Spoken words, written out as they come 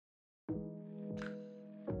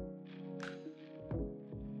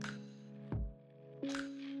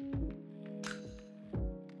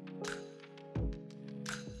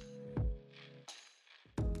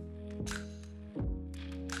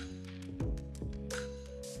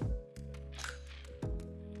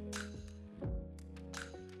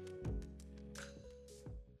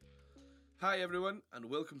Hi, everyone, and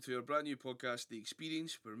welcome to our brand new podcast, The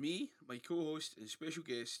Experience, where me, my co host, and special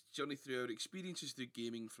guests journey through our experiences through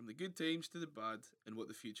gaming from the good times to the bad and what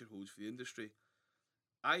the future holds for the industry.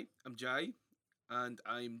 I am Jai, and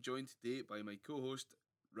I'm joined today by my co host,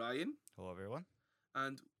 Ryan, Hello, everyone.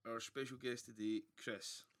 and our special guest today,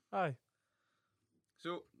 Chris. Aye.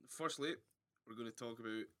 So, firstly, we're going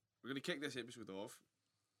to kick this episode off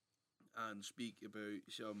and speak about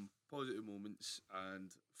some positive moments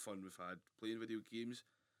and fun we've had playing video games,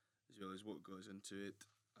 as well as what goes into it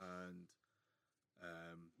and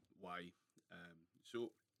why.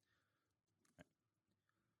 So,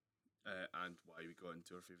 and why we got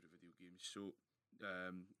into our favourite video games. So,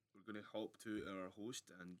 we're going to hop to our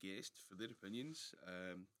host and guest for their opinions.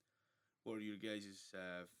 What are your guys'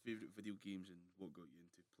 favourite video games and what got you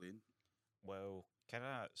into playing? Well, kind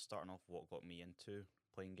of starting off what got me into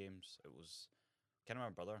playing games, it was kind of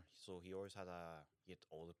my brother. So he had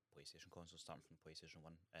all the PlayStation consoles starting from PlayStation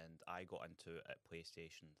 1, and I got into it at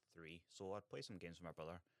PlayStation 3. So I'd play some games with my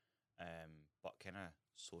brother, but kind of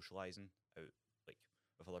socializing out like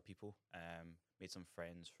with other people. Made some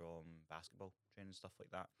friends from basketball training and stuff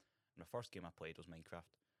like that. And the first game I played was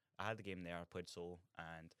Minecraft. I had the game there, I played solo,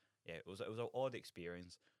 and yeah, it was an odd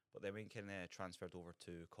experience. But then we kind of transferred over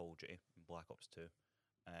to Call of Duty and Black Ops 2.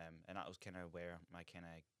 And that was kind of where my kind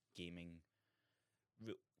of gaming,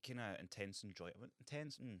 kind of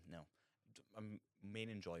no, main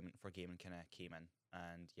enjoyment for gaming kind of came in.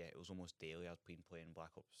 And yeah, it was almost daily I'd been playing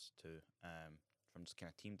Black Ops 2, from just kind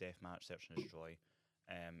of team deathmatch, search and destroy.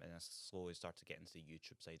 And I slowly started to get into the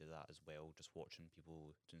YouTube side of that as well, just watching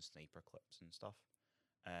people doing sniper clips and stuff.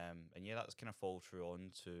 And yeah, that's kind of followed through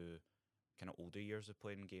on to kind of older years of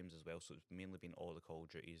playing games as well. So it's mainly been all the Call of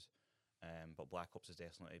Duties, but Black Ops has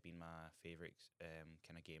definitely been my favorite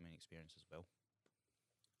kind of gaming experience as well.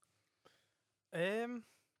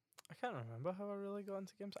 I can't remember how I really got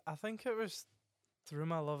into games. I think it was through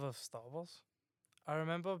my love of Star Wars. I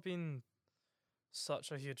remember being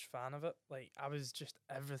such a huge fan of it. Like I was just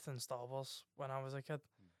everything Star Wars when I was a kid.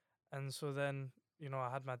 And so then, I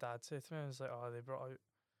had my dad say to me, I was like, oh, they brought out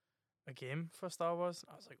a game for Star Wars.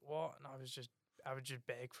 And I was like, what? And I would just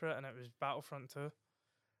beg for it. And it was Battlefront 2,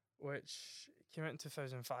 which came out in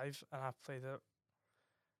 2005. And I played it,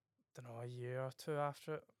 don't know, a year or two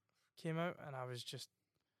after it came out. And I was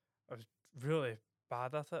really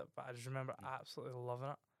bad at it, but I just remember absolutely loving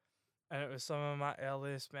it. And it was some of my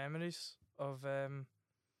earliest memories of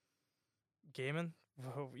gaming.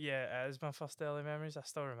 Well, yeah, it is my first early memories. I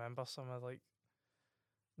still remember some of like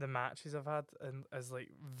the matches I've had and as like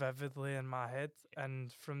vividly in my head.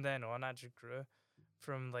 And from then on I just grew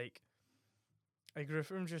from like I grew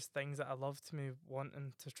from just things that I loved to me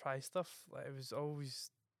wanting to try stuff. Like it was always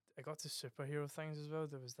I got to superhero things as well.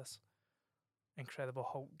 There was this Incredible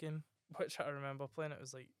Hulk game, which I remember playing. It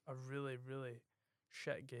was like a really, really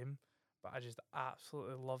shit game, but I just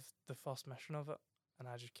absolutely loved the first mission of it. And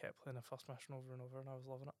I just kept playing the first mission over and over, and I was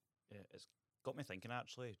loving it. Yeah, it's got me thinking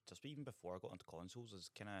actually. Just even before I got into consoles, is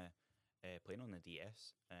kind of playing on the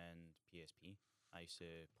DS and PSP. I used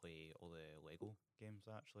to play all the Lego games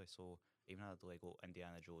actually. So even had the Lego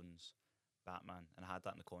Indiana Jones, Batman, and I had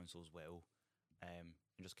that in the console as well. And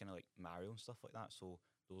just kind of like Mario and stuff like that. So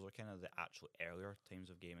those are kind of the actual earlier times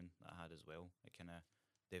of gaming that I had as well. It kind of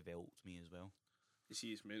developed me as well. You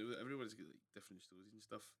see, it's mental. Everyone's got like different stories and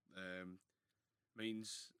stuff.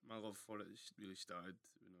 My love for it really started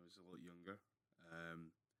when I was a lot younger.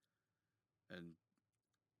 And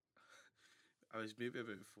I was maybe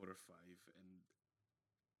about 4 or 5, and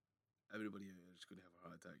everybody out there is going to have a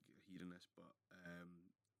heart attack hearing this, but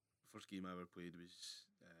the first game I ever played was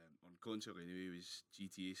on console anyway, was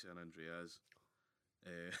GTA San Andreas.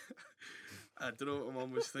 Uh, I don't know what my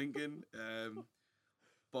mum was thinking,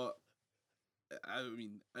 but I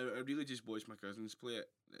really just watched my cousins play it.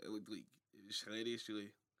 It looked like it was hilarious,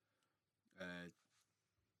 really.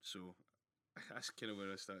 So that's kind of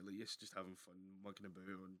where I started. Like, yes, just having fun, mucking about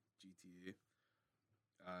on GTA,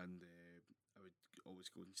 and I would always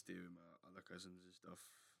go and stay with my other cousins and stuff,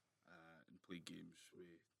 and play games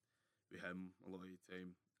with him a lot of the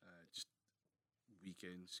time. Just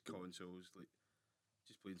weekends, consoles, like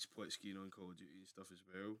just playing split screen on Call of Duty and stuff as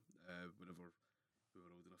well. Whenever we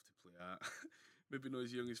were old enough to play that, maybe not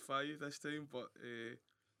as young as 5 this time, but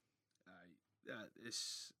yeah,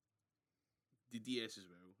 it's the DS as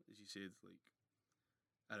well, as you said. Like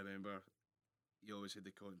I remember, you always had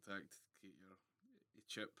the contact to get your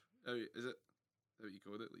chip. Oh, is it? How you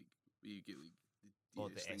called it? Like where you get like the Oh,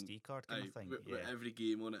 DS the thing. SD card kind of thing. With Yeah. every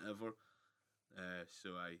game on it ever.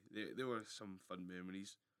 So there were some fun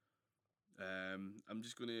memories. I'm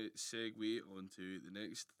just going to segue onto the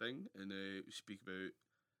next thing and speak about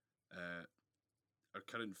uh, our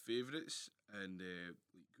current favourites and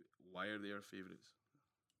like why are they our favourites?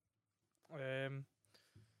 Um,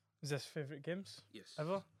 is this favourite games Yes.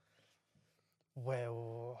 ever?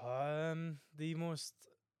 Well,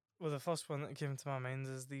 the first one that came to my mind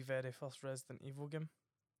is the very first Resident Evil game.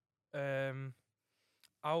 I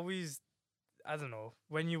always, I don't know,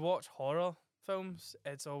 when you watch horror films,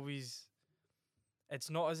 it's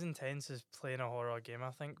not as intense as playing a horror game,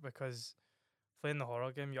 I think, because playing the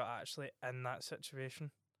horror game, you're actually in that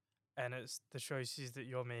situation, and it's the choices that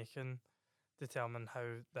you're making determine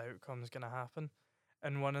how the outcome's going to happen.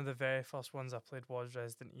 And one of the very first ones I played was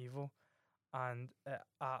Resident Evil, and it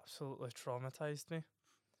absolutely traumatized me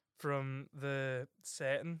from the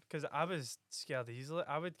setting because I was scared easily.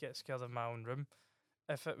 I would get scared of my own room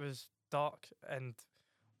if it was dark, and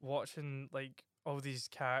watching like all these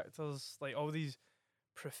characters, like all these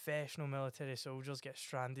professional military soldiers get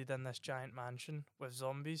stranded in this giant mansion with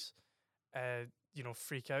zombies,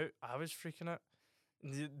 freak out. I was freaking out.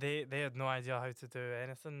 They had no idea how to do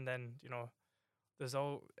anything. Then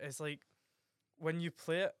it's like when you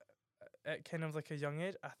play it at kind of like a young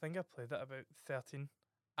age. I think I played it about 13.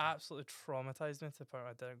 Absolutely traumatized me to the point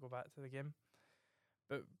where I didn't go back to the game.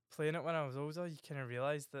 But playing it when I was older, you kind of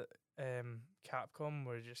realize that Capcom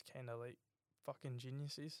were just kind of like fucking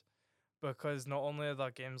geniuses, because not only are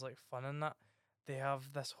their games like fun in that, they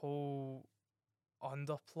have this whole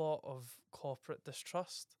underplot of corporate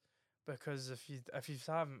distrust. Because if you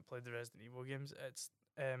haven't played the Resident Evil games, it's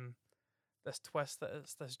this twist that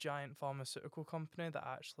it's this giant pharmaceutical company that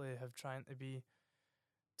actually have trying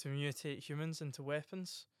to mutate humans into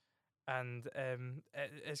weapons, and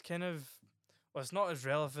it's kind of, well, it's not as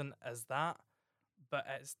relevant as that, but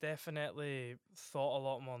it's definitely thought a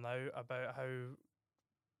lot more now about how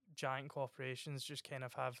giant corporations just kind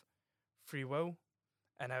of have free will,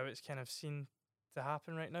 and how it's kind of seen to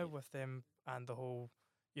happen right now with them and the whole,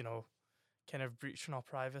 you know, kind of breaching our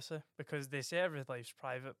privacy, because they say every life's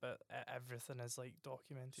private, but everything is like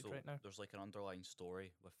documented So right now. there's like an underlying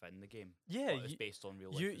story within the game. Yeah, but it's based on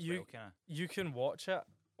real life you as you well, kind of. you can watch it.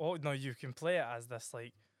 Oh no, you can play it as this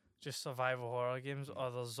like just survival horror games,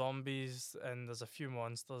 or there's zombies and there's a few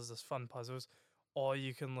monsters, there's fun puzzles, or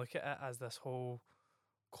you can look at it as this whole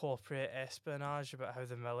corporate espionage about how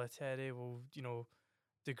the military will,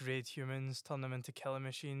 degrade humans, turn them into killing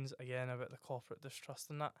machines. Again, about the corporate distrust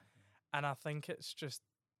and that. And I think it's just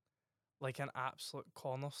like an absolute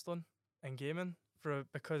cornerstone in gaming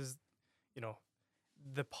because you know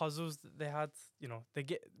the puzzles that they had.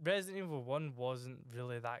 Resident Evil 1 wasn't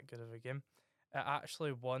really that good of a game. It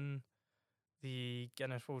actually won the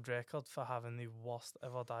Guinness World Record for having the worst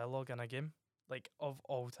ever dialogue in a game, like of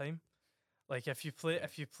all time. Like if you play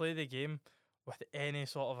the game with any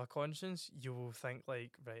sort of a conscience, you will think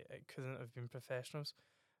like, right, it couldn't have been professionals.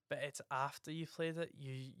 But it's after you played it,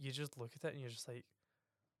 you just look at it and you're just like,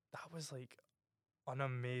 that was like an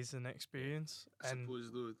amazing experience. I And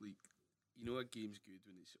suppose though, like, a game's good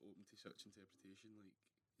when it's open to such interpretation. Like,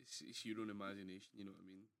 it's your own imagination. You know what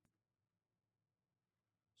I mean?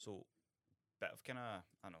 So, bit of kind of,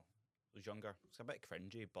 I don't know, I was younger. It's a bit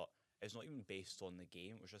cringy, but it's not even based on the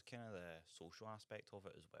game. It was just kind of the social aspect of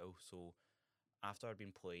it as well. So, after I'd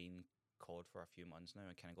been playing COD for a few months now,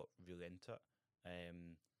 I kind of got really into it.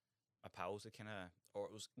 My pals had kind of, or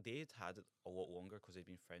it was, they'd had it a lot longer because they'd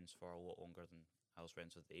been friends for a lot longer than I was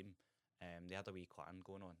friends with them. They had a wee clan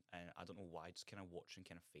going on, and I don't know why, just kind of watching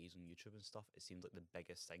kind of FaZe on YouTube and stuff, it seemed like the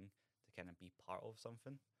biggest thing to kind of be part of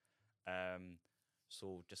something.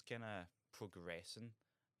 So just kind of progressing,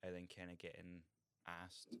 and then kind of getting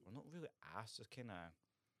asked, or not really asked, just kind of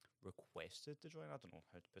requested to join. I don't know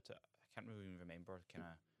how to put it. I can't really remember kind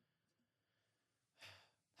of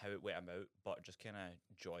how it went about, but just kind of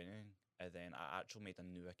joining. And then I actually made a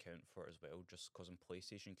new account for it as well, just because on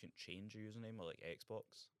PlayStation you couldn't change your username, or like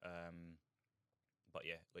Xbox. But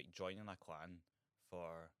yeah, like joining a clan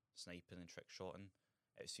for sniping and trick shotting,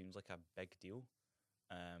 it seems like a big deal.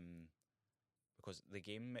 Because the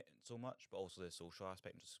game meant so much, but also the social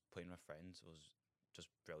aspect and just playing with friends was just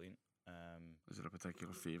brilliant. Is there a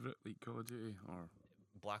particular favourite, like Call of Duty, or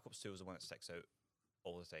Black Ops 2 was the one that sticks out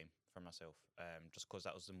all the time for myself, just because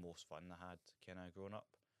that was the most fun I had kind of growing up.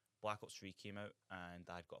 Black Ops 3 came out, and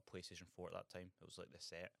I'd got a PlayStation 4 at that time. It was like the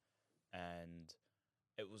set, and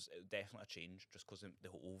it was definitely a change, just because the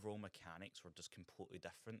overall mechanics were just completely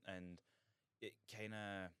different, and it kind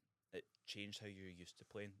of it changed how you're used to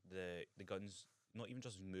playing. The guns, not even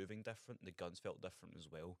just moving different, the guns felt different as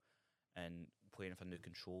well, and playing with a new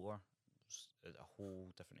controller was a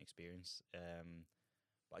whole different experience.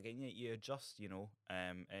 But again, you adjust,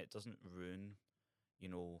 and it doesn't ruin, you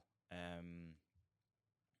know,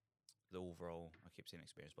 the overall. I keep saying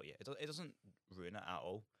experience, but yeah, it doesn't ruin it at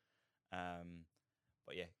all. Um,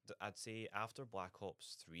 but yeah, I'd say after Black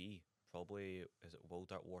Ops 3, probably is it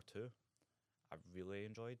World at War 2? I really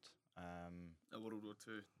enjoyed World War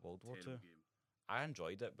Two. World War 2. Terrible game. I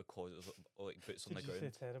enjoyed it because it was like boots on the Did you say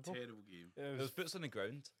ground. terrible? Terrible game. Yeah, It was boots on the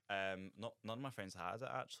ground. Not none of my friends had it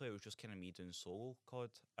actually. It was just kind of me doing solo COD,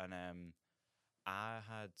 and I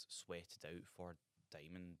had sweated out for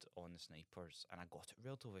diamond on the snipers, and I got it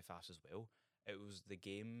relatively fast as well. It was the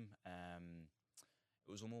game.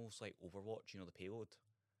 It was almost like Overwatch. The payload,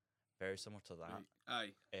 very similar to that.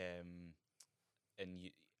 Right. Aye.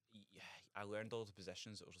 And I learned all the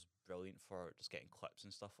positions. It was just brilliant for just getting clips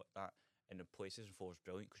and stuff like that. And the PlayStation 4 was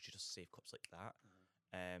brilliant because you just save clips like that.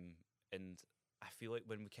 And I feel like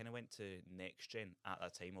when we kind of went to next gen at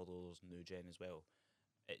that time, although it was new gen as well,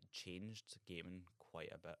 it changed gaming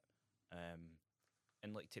quite a bit.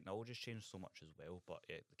 And like technology's changed so much as well. But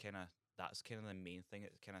that's kind of the main thing.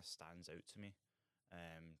 It kind of stands out to me.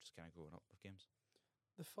 Just kind of growing up with games.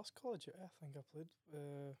 The first Call of Duty I think I played,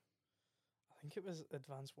 I think it was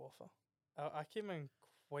Advanced Warfare. I came in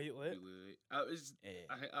quite late. Really, I was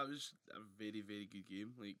a very, very good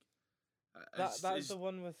game. Like That is the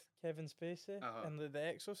one with Kevin Spacey and the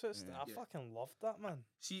Exorcist. Yeah. I fucking loved that, man.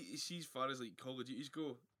 See, as far as like Call of Duties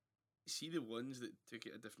go, see the ones that took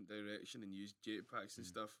it a different direction and used jetpacks and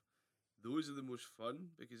stuff. Those are the most fun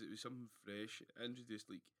because it was something fresh, introduced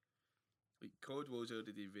like COD was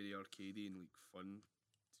already very arcadey and like fun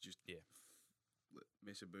to just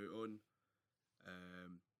mess about on,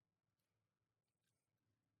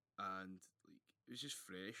 and like it was just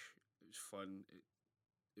fresh. It was fun.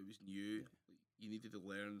 It was new. Like, you needed to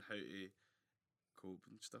learn how to cope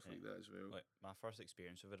and stuff like that as well. Like my first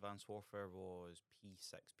experience with Advanced Warfare was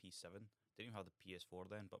P6, P7. Didn't even have the PS4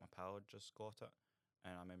 then, but my pal had just got it,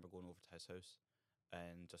 and I remember going over to his house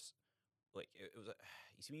and just like it was.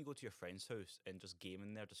 You see, when you go to your friend's house and just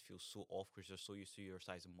gaming there just feels so off because you're so used to your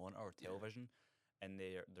size of monitor or television, and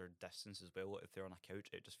their distance as well. If they're on a couch,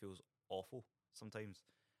 it just feels awful sometimes.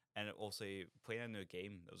 And it also playing a new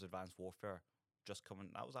game that was Advanced Warfare just coming.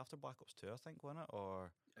 That was after Black Ops 2, I think, wasn't it?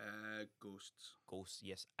 Or Ghosts. Ghosts,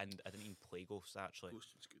 yes. And I didn't even play Ghosts actually.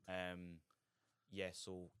 Ghosts was good. Yeah.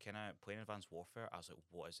 So kind of playing Advanced Warfare, I was like,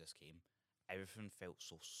 what is this game? Everything felt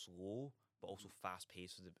so slow, but also fast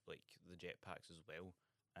paced with the jetpacks as well.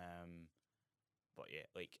 But yeah,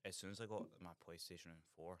 like as soon as I got my PlayStation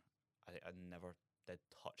 4, I never did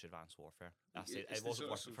touch Advanced Warfare. It wasn't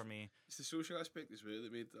working for me. It's the social aspect as well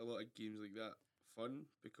that made a lot of games like that fun,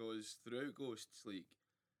 because throughout Ghosts, like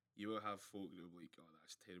you will have folk that will be like, oh,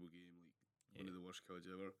 that's a terrible game, like one of the worst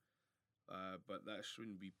CODs ever. But that's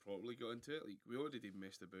when we properly got into it. Like we already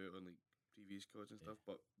messed about on like previous CODs and stuff,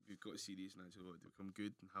 but we've got serious and actually wanted to become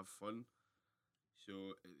good and have fun.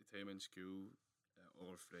 So at the time in school,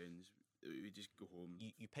 all our friends, we just go home.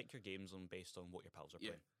 You pick your games on based on what your pals are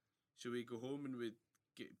playing. So we go home and we'd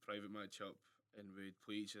get private match up and we'd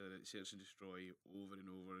play each other at Search and Destroy over and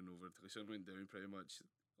over and over until the sun went down pretty much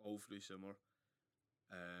all through summer.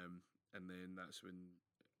 And then that's when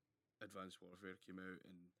Advanced Warfare came out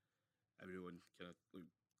and everyone kind of, like,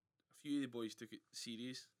 a few of the boys took it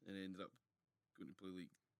serious and ended up going to play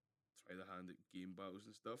like try their hand at game battles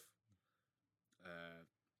and stuff.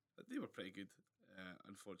 They were pretty good.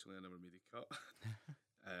 Unfortunately, I never made a cut.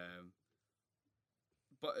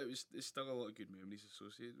 But it's still a lot of good memories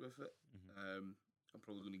associated with it. I'm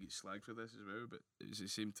probably going to get slagged for this as well, but it was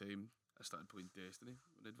at the same time I started playing Destiny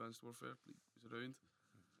when Advanced Warfare was around.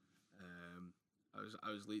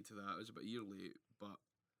 I was late to that. I was about a year late, but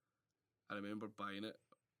I remember buying it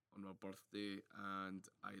on my birthday, and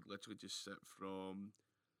I literally just sit from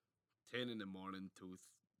 10 in the morning till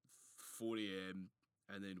 4 a.m.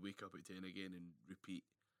 and then wake up at 10 again and repeat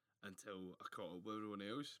until I caught up with everyone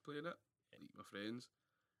else playing it, like my friends.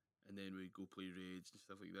 And then we'd go play raids and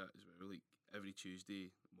stuff like that as well. Like every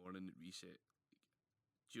Tuesday morning at reset, like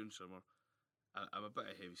during summer. I'm a bit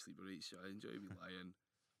of a heavy sleeper, right? So I enjoy me lying.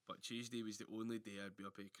 But Tuesday was the only day I'd be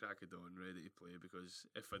up at crack of dawn ready to play, because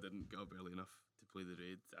if I didn't get up early enough to play the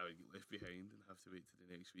raid, I would get left behind and have to wait till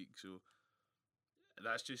the next week. So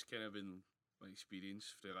that's just kind of been my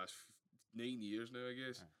experience for the last 9 years now, I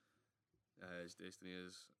guess. As Destiny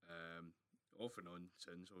is, off and on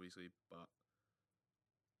since, obviously, but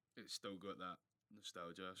it's still got that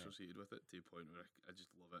nostalgia associated with it, to the point where I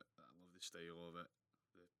just love it. I love the style of it,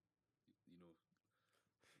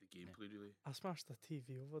 the gameplay, really. I smashed the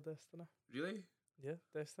TV over Destiny. Really? Yeah,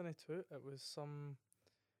 Destiny 2. It was some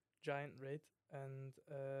giant raid, and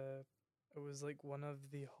It was like one of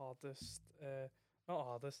the hardest, not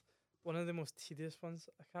hardest, one of the most tedious ones.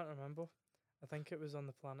 I can't remember. I think it was on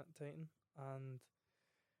the planet Titan, and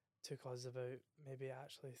took us about maybe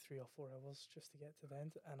actually 3 or 4 hours just to get to the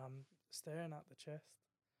end. And I'm staring at the chest.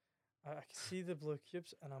 I can see the blue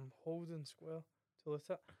cubes, and I'm holding square to look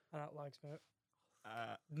at, and it lags me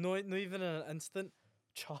out. No, not even in an instant.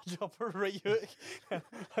 Charge up a right hook.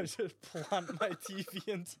 I just plant my TV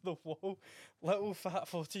into the wall. Little fat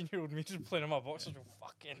 14-year-old me just playing on my box. I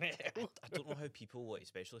fucking hell. I don't know how people, like,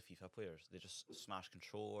 especially FIFA players, they just smash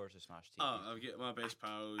controllers, they smash TVs. Oh, I get my best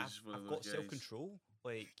pal is one of I've those got guys. self-control.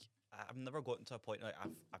 Like, I've never gotten to a point, like,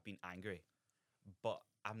 I've been angry, but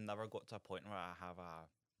I've never got to a point where I have a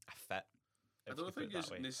fit. I if you don't put it think that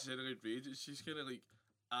it's way. necessarily rage. It's just kind of like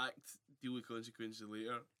act, deal with consequences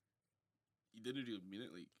later. You didn't really mean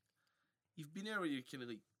it. Like, you've been there where you're kind of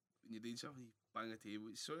like, when you're doing something, you bang a table.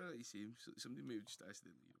 It's sort of like the same. So somebody may have just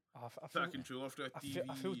accidentally, I put a feel, controller through a I TV. feel,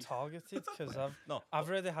 I feel targeted because No, I've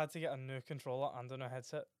already had to get a new controller and a new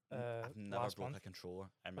headset. I've never last broke month. a controller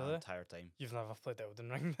in my Really? entire time. You've never played Elden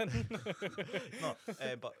Ring then? No,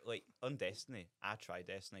 but like on Destiny, I tried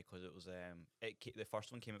Destiny because it was the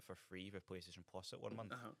first one came out for free with PlayStation Plus at 1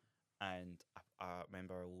 month, Uh-huh. and I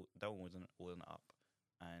remember downloading loading it up,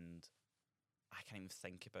 and I can't even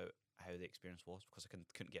think about how the experience was because I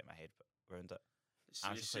couldn't get my head around it.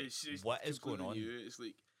 I was just like, what is going on? New.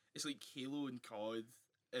 It's like Halo and COD,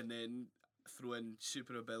 and then throw in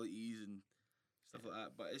super abilities and stuff like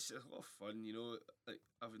that. But it's a lot of fun, you know. Like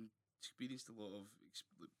I've experienced a lot of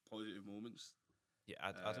like, positive moments. Yeah,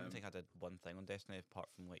 I don't think I did one thing on Destiny apart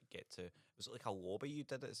from like get to. Was it like a lobby you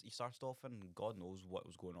did it? You started off in, and God knows what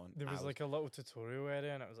was going on. There was like a little tutorial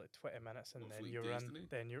area, and it was like 20 minutes, and What, then for, like, you're Destiny? in.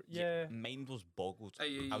 Then you're mine was boggled.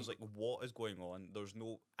 Aye, I was like, what is going on? There's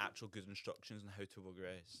no actual good instructions on how to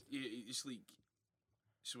progress. yeah, it's like.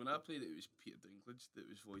 So when I played it, it was Peter Dinklage that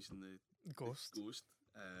was voicing the Ghost. Ghost,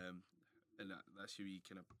 and that's your wee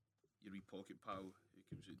kind of your wee pocket pal who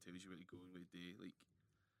comes out and tells you where to go and where to do. Like,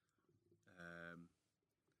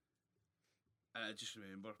 and I just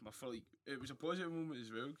remember it was a positive moment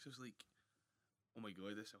as well because I was like, oh my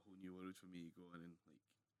god, this is a whole new world for me to go in and like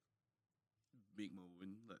make my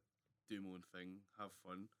own, like do my own thing, have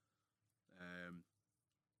fun,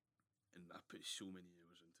 and I put so many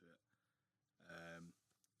hours into it.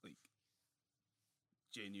 Like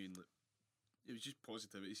genuinely, it was just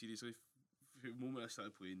positivity. Seriously, from the moment I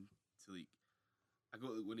started playing to like, I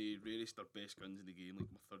got like one of the rarest or best guns in the game, like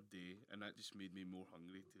my third day, and that just made me more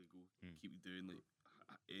hungry to go keep doing like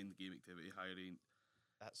end game activity, high rank.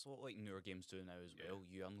 That's what like newer games do now as well.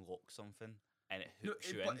 You unlock something and it No, hooks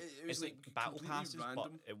you but in. it was It's like like battle completely passes,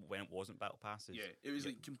 random. but when it wasn't battle passes. Yeah, it was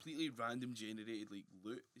Yeah. like completely random generated like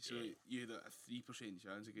loot. So Yeah. like, you had a 3%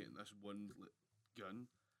 chance of getting this one like, gun,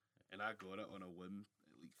 and I got it on a whim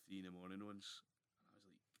at like 3 in the morning once.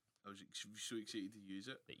 And I was so excited to use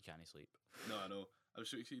it. That you can't sleep. No, I know. I was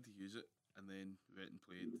so excited to use it, and then went and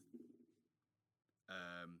played.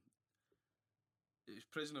 It's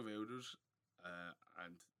Prison of Elders,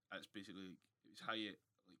 and it's basically it's high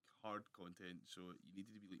like hard content, so you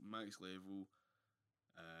needed to be like max level.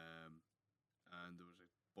 And there was a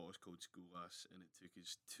boss called Skolas, and it took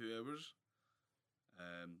us 2 hours.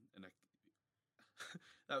 And I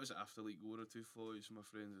that was after like 1 or 2 fallouts with my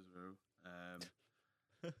friends as well.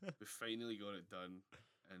 We finally got it done,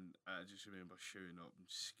 and I just remember shouting up and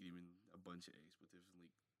screaming a bunch of expletives and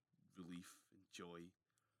like relief and joy.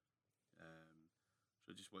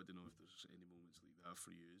 So I just wanted to know if there's any moments like that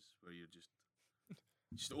for you, where you're just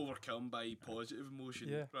overcome by positive emotion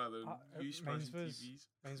rather than you smashing TVs.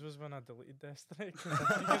 Mine was when I deleted Destiny. 'Cause I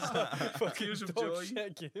think it's a fucking Tears of dog joy.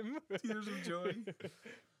 shit game. Tears of joy.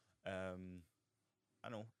 I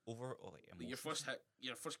know over Like your emotions. first hit,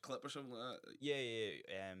 your first clip or something like that. Like,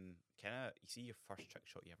 Yeah. Kind of. You see your first trick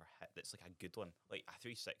shot you ever hit. That's like a good one, like a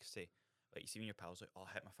 360. Like you see when your pals like, oh,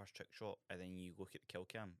 I hit my first trick shot, and then you look at the kill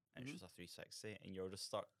cam, and it's just a 360, and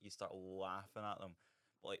you start laughing at them.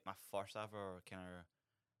 But like my first ever kind of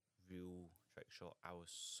real trick shot, I was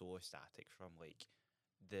so ecstatic from like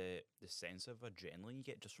the sense of adrenaline you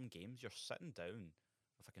get just from games. You're sitting down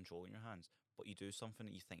with a controller in your hands, but you do something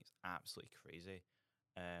that you think is absolutely crazy.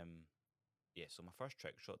 Yeah, so my first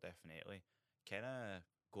trick shot definitely kind of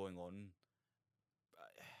going on.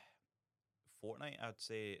 Fortnite, I'd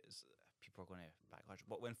say people are going to backlash,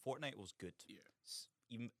 but when Fortnite was good, yeah.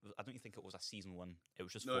 Even I don't even think it was a season 1. It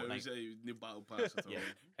was just No, Fortnite. it was a new battle pass. At all. Yeah,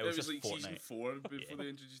 it was just like season Fortnite. 4 before Yeah. they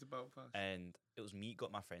introduced the battle pass. And it was me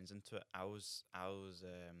got my friends into it. I was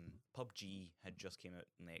PUBG had just came out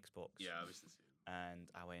on the Xbox. Yeah, I was the same.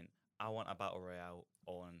 And I went, I want a battle royale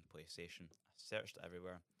on PlayStation. I searched it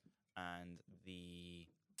everywhere, and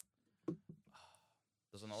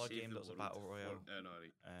there's another Save game the that was a World battle royale. No,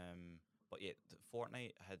 right. But yeah,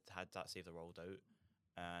 Fortnite had that Save the World out,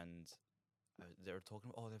 and they were talking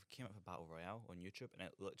about, they came up with a battle royale on YouTube, and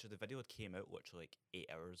it literally, the video had came out literally like 8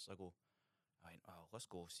 hours ago. I went, oh, let's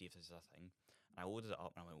go see if this is a thing. And I loaded it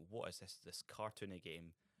up, and I went, what is this cartoony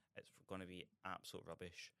game? It's going to be absolute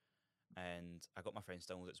rubbish. And I got my friends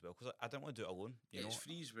to download it as well, because I didn't want to do it alone. You know? It's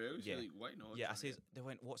free as well, so Yeah. like, why not? Yeah, I try says, they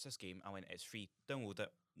went, what's this game? I went, it's free, download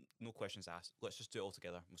it, no questions asked. Let's just do it all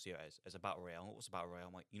together. We'll see how it is. It's a battle royale. What's a battle royale?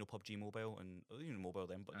 I'm like, PUBG Mobile, and mobile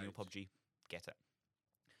then, but Right. PUBG, get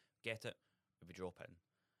it. We drop in,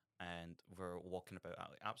 and we're walking about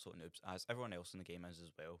like absolute noobs, as everyone else in the game is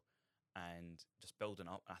as well, and just building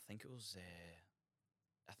up. I think it was,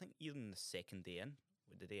 I think even the second day in,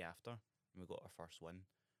 the day after, we got our first win,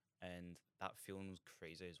 and that feeling was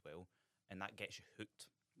crazy as well, and that gets you hooked.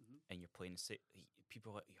 Mhm. And you're playing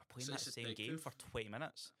people are like, you're playing So that it's same game for addictive. 20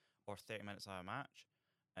 minutes or 30 minutes of a match,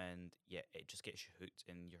 and yeah, it just gets you hooked,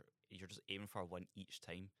 and you're just aiming for a win each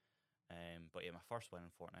time. But yeah, my first win in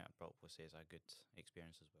Fortnite, I'd probably say, is a good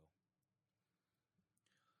experience as well.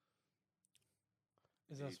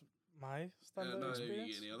 Is Eh, this my standout no, have you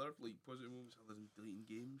experience? got any other like positive moments other than deleting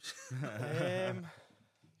games?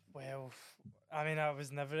 Well, I mean, I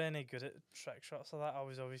was never any good at trick shots of that. I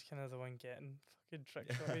was always kind of the one getting fucking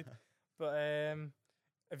trick shotted. But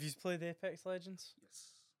have you played Apex Legends? Yes.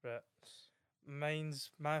 Right.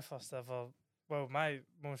 Mine's my first ever. Well, my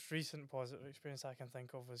most recent positive experience I can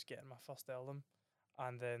think of was getting my first Elm,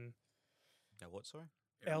 and then Yeah, what, sorry?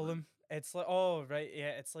 Elm. It's like, oh right,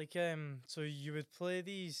 yeah. It's like So you would play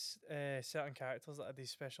these certain characters that had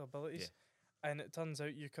these special abilities, and it turns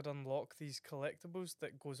out you could unlock these collectibles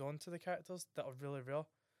that goes on to the characters that are really rare.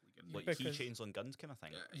 Like Because- keychains on guns kind of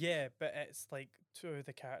thing. Yeah, but it's like to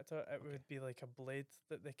the character, it Okay. would be like a blade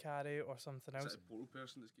that they carry or something Is else. that a portal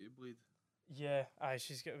person that's getting blade? Yeah, aye,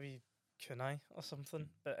 she's got to be kunai or something.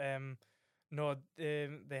 But no, they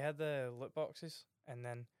had the loot boxes, and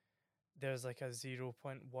then there's like a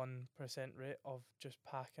 0.1% rate of just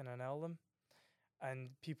packing an album,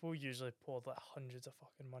 and people usually poured like hundreds of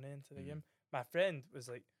fucking money into the Mhm. game. My friend was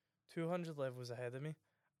like 200 levels ahead of me.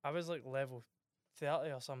 I was like level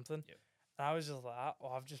 30 or something, Yep. and I was just like, oh,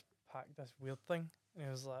 I've just packed this weird thing. And he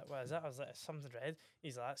was like, what is it? I was like, it's something red.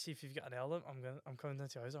 He's like, see if you've got an album. I'm coming down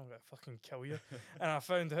to your house. I'm gonna fucking kill you. And I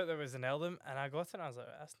found out there was an album, and I got it, and I was like,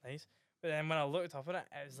 that's nice. But then when I looked up on it,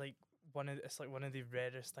 it was like one of the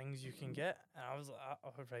rarest things you can get, and I was like,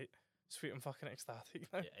 oh right, sweet, I'm fucking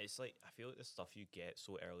ecstatic now. Yeah, it's like, I feel like the stuff you get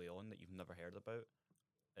so early on that you've never heard about,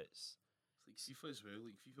 it's It's like FIFA as well.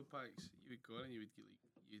 Like FIFA packs, you would go on and you would get like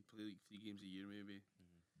you'd play like 3 games a year maybe,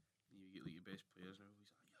 and you would get like your best players and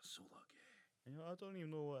everybody's like, you're so lucky. I don't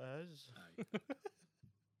even know what it is. Aye.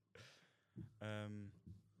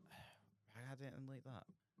 I had anything like that.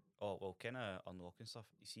 Oh well, kind of unlocking stuff.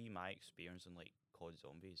 You see, my experience in like COD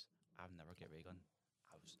Zombies, I've never get ray gun.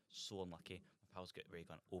 I was so unlucky. My pals get ray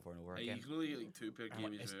gun over and over Aye, again. you can only get like 2 per And I'm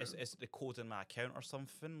game like, as well. it's the code in my account or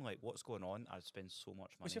something. Like, what's going on? I spend so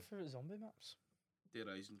much money. What's your favourite zombie maps? Dead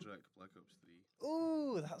Rising track, Black Ops 3.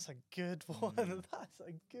 Oh, that's a good one. That's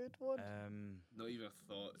a good one. Not even a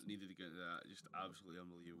thought needed to get into that. Just absolutely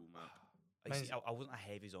unbelievable map. I, see, Mine's- I wasn't a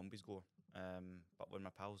heavy zombies goer, but when my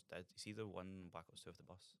pals did, you see the one Black Ops 2 of the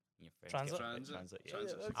bus? And your friends Transit? get Transit. transit, yeah.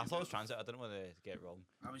 Transit's Yeah, I thought it was good. transit. I didn't want to get it wrong.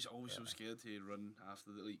 I was always so scared to run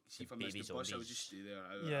after the like. See if I missed baby the bus, I would zombies. just stay there.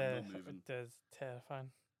 Yeah, I'm not moving. it is terrifying.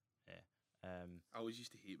 I always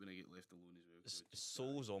used to hate when I get left alone as well. 'cause I would just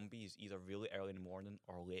Solo zombies either really early in the morning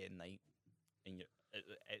or late at night, and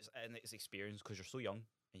it's experience because you're so young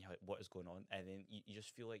and you're like, what is going on? And then you just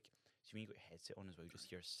feel like, see, when you got your headset on as well, you just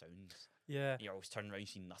hear sounds. Yeah, And you're always turning around, you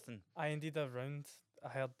see nothing. I indeed a round. I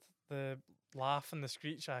heard the laugh and the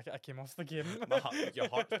screech. I came off the game. Your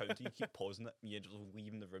heart's pounding. You keep pausing it. And you're just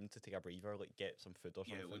leaving the room to take a breather, like get some food or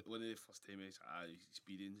Yeah, something. one of the first time I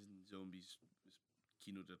experienced zombies was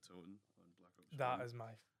Kino der Toten on Black Ops. That 1. is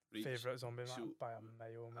my Right, favourite zombie map so by a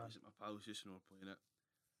mile, I man. was at my pal's house and we were playing it,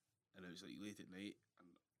 and it was like late at night, and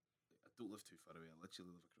I don't live too far away. I literally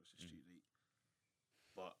live across the street, right?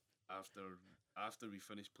 But after we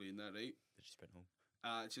finished playing that, right? Did you sprint home?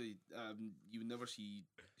 Actually, you would never see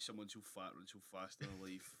someone so fat run so fast in their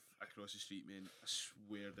life across the street, man. I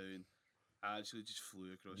swear down. I actually just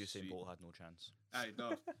flew across the Usain street. Bolt had no chance. Aye, no.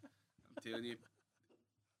 I'm telling you.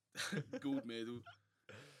 Gold medal.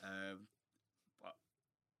 But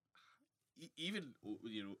even,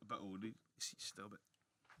 a bit older, he's still a bit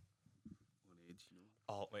on edge, you know.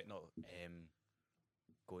 Oh wait, no.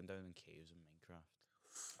 Going down in caves in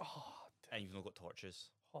Minecraft, Oh, and you've not got torches.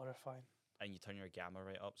 horrifying. and you turn your gamma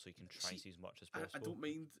right up so you can try and See, see as much as I possible. don't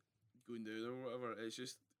mind going down or whatever. It's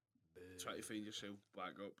just try to find yourself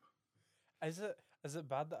back up. Is it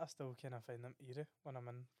bad that I still kind of find them eerie when I'm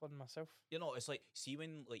in one myself? You know, it's like, see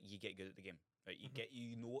when like you get good at the game, right?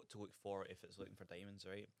 You know what to look for if it's looking for diamonds,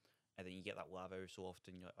 right? And then you get that lava every so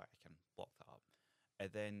often. You're like, "Alright, I can block that up." And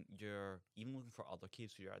then you're even looking for other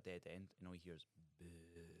caves, so you're at a dead end, and all you hear is,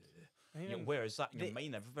 And you know, even where is that? And your they-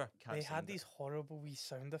 mind everywhere. Can't they had find it. these horrible wee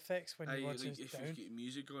sound effects when Aye, you watch like, this if down. you get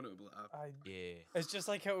music on, it'll be like, Yeah. It's just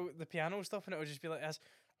like how the piano stuff, and it would just be like this,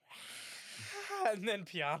 and then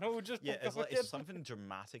piano would just Yeah, pop it's up like again. it's something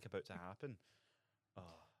dramatic about to happen. Oh,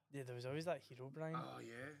 Yeah, there was always that hero Brian. oh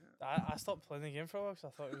yeah. I stopped playing the game for a while because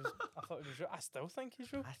I thought it was real. I still think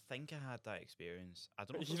he's real. I think I had that experience. I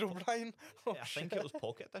don't know. If it was Hero po- Brian. Oh, I think it was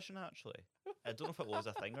Pocket Edition actually. I don't know if it was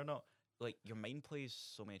a thing or not. Like your mind plays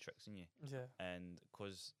so many tricks on you, Yeah. and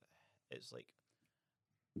because it's like,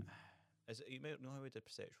 is it, you might know how we did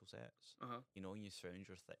perceptual sets. You know, when you surround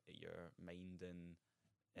your mind and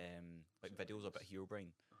like videos about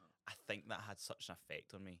Herobrine. I think that had such an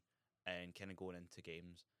effect on me, and kind of going into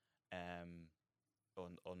games,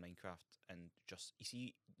 on Minecraft, and just you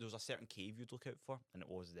see there was a certain cave you'd look out for, and it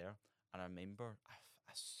was there. And I remember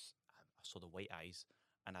I saw the white eyes,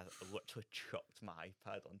 and I literally chucked my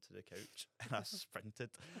iPad onto the couch, and I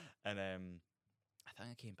sprinted, and I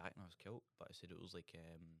think I came back and I was killed, but I said it was like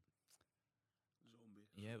Zombie.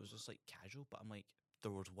 yeah, it was just like casual, but I'm like,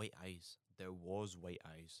 there was white eyes. There was white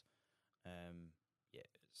eyes. Yeah,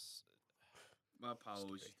 it's My pal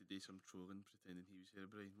always Scary. used to do some trolling, pretending he was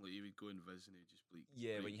Herobrine. Like he would go in Viz and he'd just be like,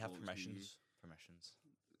 yeah, when break you have blocks near you. permissions.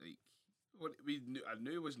 Like what I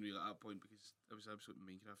knew it wasn't real at that point because I was an absolute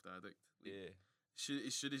Minecraft addict. Like, Yeah,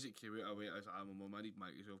 as soon as it came out, I went, I was like, "Ah, Mum, I need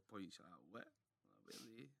Microsoft points." What? Where are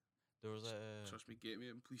they? there was a Trust me, get me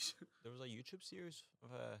in, please. there was a YouTube series of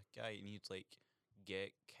a guy, and he'd like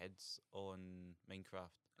get kids on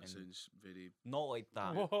Minecraft. That And sounds very. not like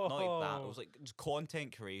that. Not like that. It Whoa. was like just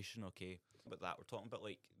content creation, okay? But that we're talking about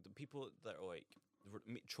like the people that are like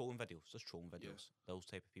trolling videos, just trolling videos. Those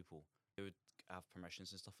type of people. They would have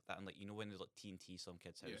permissions and stuff like that. And like, you know, when there's like TNT some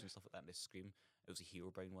kids' house Yeah. and stuff like that, and they scream. It was a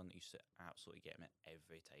Herobrine one that used to absolutely get me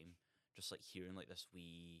every time. Just like hearing like this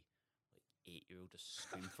wee like 8-year-old just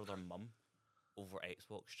scream for their mum over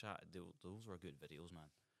Xbox chat. Those were good videos, man.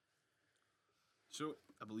 So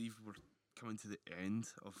I believe we're coming to the end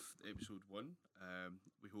of episode 1.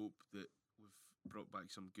 We hope that we've brought back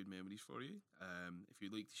some good memories for you. If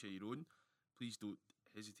you'd like to share your own, please don't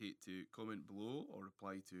hesitate to comment below or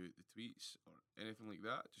reply to the tweets or anything like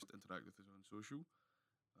that. Just interact with us on social,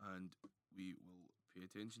 and we will pay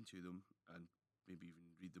attention to them and maybe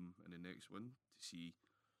even read them in the next one to see,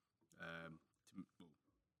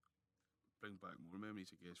 bring back more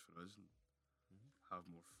memories, I guess, for us and have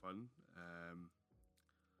more fun.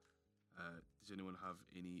 Does anyone have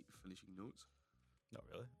any finishing notes? Not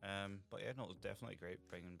really. But yeah, no, it was definitely great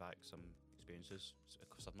bringing back some experiences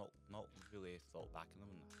because I've not really thought back on them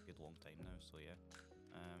in a good long time now. So yeah,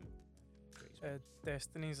 great experience.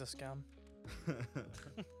 Destiny's a scam. I'm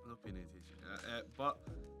not paying any attention. But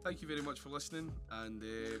thank you very much for listening, and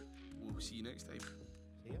we'll see you next time.